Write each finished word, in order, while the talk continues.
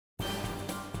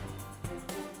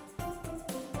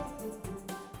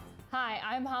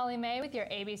I'm Holly May with your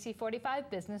ABC 45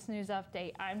 Business News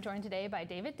Update. I'm joined today by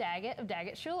David Daggett of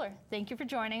Daggett Shuler. Thank you for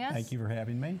joining us. Thank you for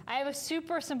having me. I have a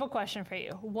super simple question for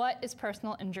you. What is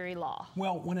personal injury law?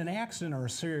 Well, when an accident or a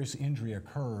serious injury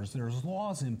occurs, there's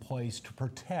laws in place to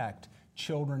protect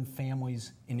children,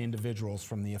 families, and individuals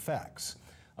from the effects.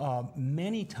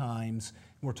 Many times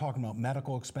we're talking about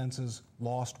medical expenses,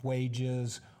 lost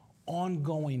wages,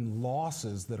 ongoing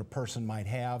losses that a person might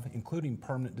have, including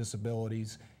permanent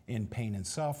disabilities and pain and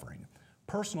suffering.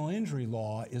 Personal injury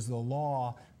law is the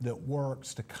law that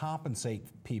works to compensate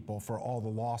people for all the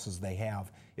losses they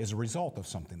have as a result of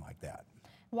something like that.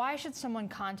 Why should someone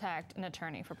contact an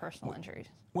attorney for personal injuries?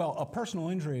 Well, a personal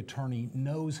injury attorney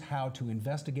knows how to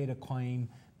investigate a claim,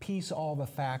 piece all the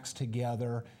facts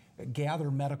together,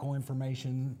 gather medical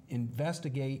information,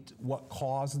 investigate what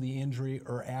caused the injury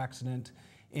or accident,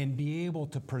 and be able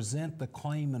to present the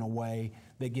claim in a way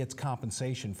that gets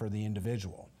compensation for the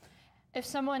individual. If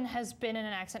someone has been in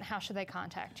an accident, how should they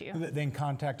contact you? Then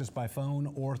contact us by phone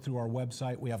or through our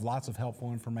website. We have lots of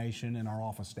helpful information, and our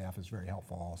office staff is very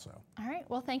helpful also. All right,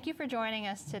 well, thank you for joining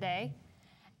us today.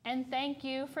 And thank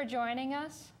you for joining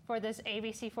us for this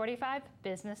ABC 45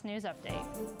 Business News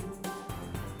Update.